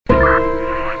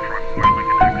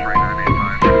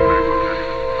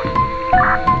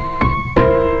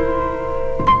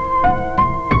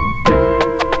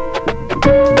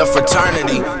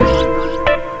fraternity.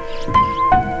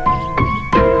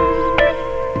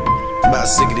 About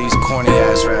sick of these corny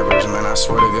ass rappers, man, I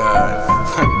swear to God.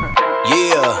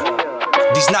 Yeah.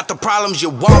 These not the problems you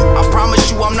want. I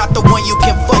promise you I'm not the one you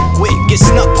can fuck with. Get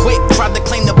snuck quick, tried to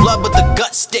claim the blood but the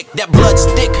gut stick. That blood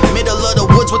stick, middle of the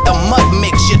woods with the mud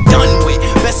mix. You're done with.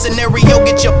 Best scenario,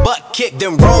 get your butt kicked,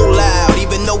 then roll out.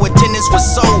 Even though attendance was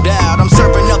sold out, I'm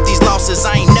serving up these losses,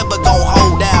 I ain't never gon'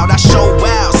 hold out. I show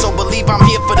out, so believe I'm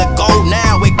here for the gold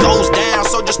now. It goes down,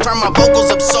 so just turn my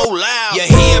vocals up so loud. You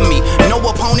hear me? No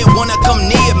opponent wanna come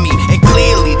near me. And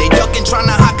clearly, they ducking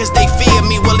tryna hide cause they fear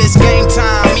me. Well, it's game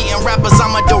time, meeting rappers,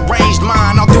 I'm a deranged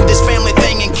mind. I'll do this family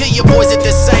thing and kill your boys at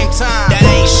the same time. That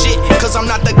ain't shit, cause I'm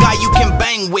not the guy you can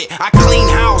bang with. I clean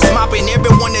house, mopping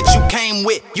everyone that you came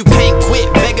with. You can't quit,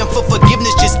 begging for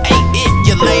forgiveness just ain't it.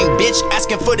 You lame bitch,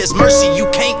 asking for this mercy you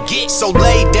can't get. So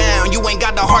lay down, you ain't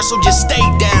got the heart, so just stay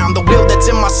down. The will that's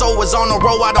in my soul is on the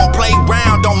road, I don't play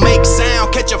round. Don't make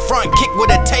sound, catch a front kick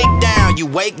with a takedown. You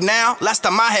wake now? Last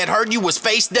time I had heard you was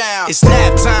face down. It's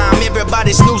nap time,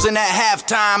 everybody snoozing at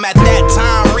halftime. At that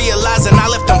time, realizing I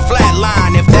left them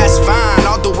flatline. If that's fine,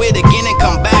 I'll do it again and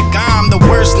come back. I'm the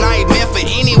worst nightmare for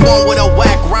anyone with a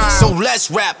whack rhyme. So let's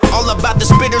rap, all about the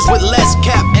spitters with less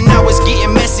cap. And now it's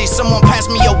getting messy, someone passed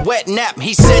me a wet nap.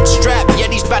 He said strap,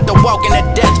 yet he's about to walk in a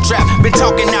death trap. Been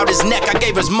talking out his neck, I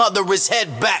gave his mother his head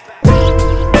back.